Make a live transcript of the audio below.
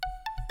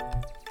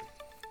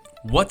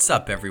What's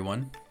up,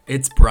 everyone?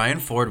 It's Brian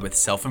Ford with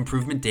Self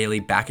Improvement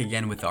Daily back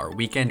again with our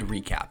weekend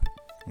recap.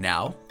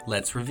 Now,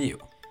 let's review.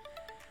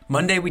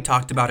 Monday, we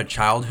talked about a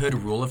childhood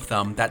rule of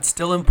thumb that's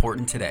still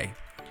important today.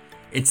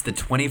 It's the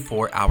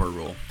 24-hour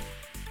rule.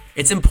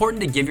 It's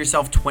important to give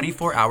yourself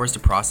 24 hours to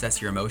process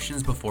your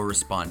emotions before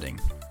responding,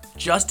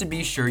 just to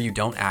be sure you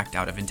don't act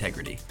out of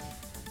integrity.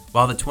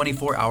 While the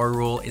 24-hour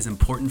rule is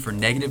important for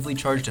negatively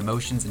charged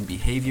emotions and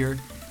behavior,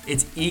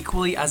 it's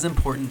equally as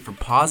important for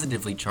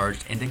positively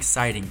charged and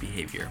exciting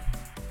behavior.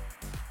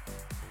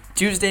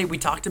 Tuesday, we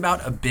talked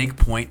about a big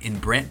point in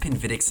Brant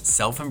Pinvidic's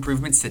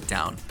self-improvement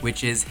sit-down,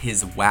 which is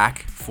his WACK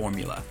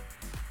formula.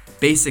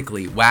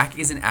 Basically, WACK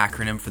is an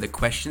acronym for the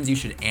questions you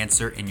should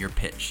answer in your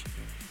pitch.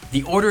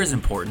 The order is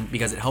important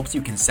because it helps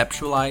you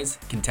conceptualize,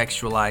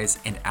 contextualize,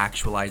 and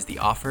actualize the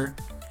offer.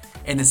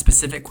 And the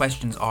specific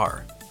questions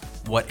are: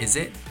 what is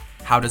it?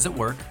 How does it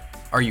work?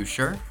 Are you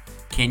sure?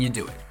 Can you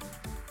do it?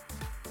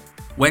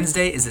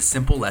 Wednesday is a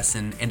simple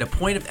lesson and a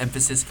point of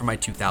emphasis for my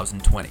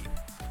 2020.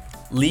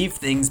 Leave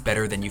things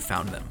better than you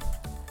found them.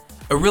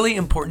 A really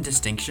important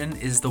distinction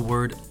is the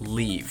word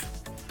leave.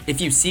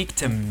 If you seek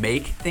to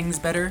make things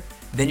better,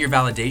 then your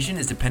validation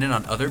is dependent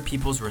on other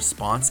people's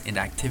response and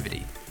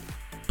activity.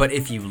 But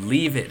if you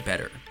leave it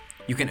better,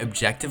 you can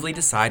objectively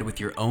decide with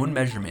your own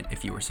measurement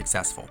if you were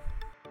successful.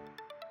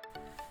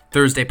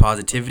 Thursday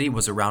positivity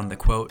was around the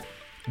quote,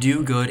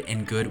 "Do good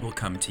and good will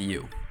come to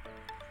you."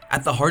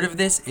 At the heart of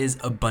this is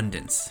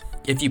abundance.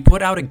 If you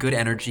put out a good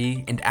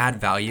energy and add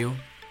value,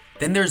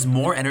 then there's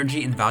more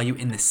energy and value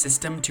in the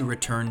system to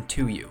return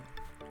to you.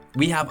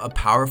 We have a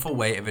powerful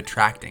way of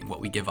attracting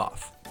what we give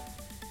off.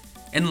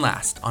 And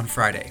last, on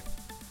Friday,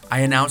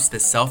 I announced the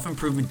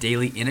Self-Improvement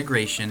Daily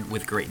integration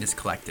with Greatness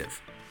Collective.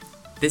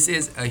 This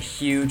is a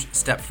huge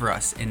step for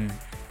us in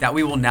that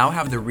we will now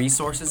have the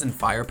resources and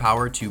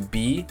firepower to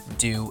be,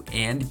 do,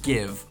 and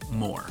give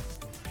more.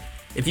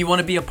 If you want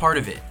to be a part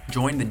of it,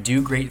 join the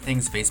Do Great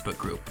Things Facebook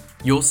group.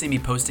 You'll see me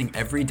posting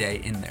every day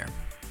in there.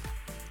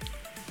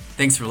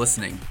 Thanks for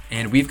listening,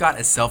 and we've got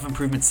a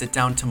self-improvement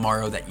sit-down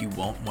tomorrow that you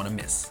won't want to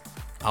miss.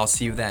 I'll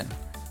see you then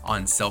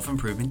on Self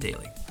Improvement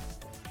Daily.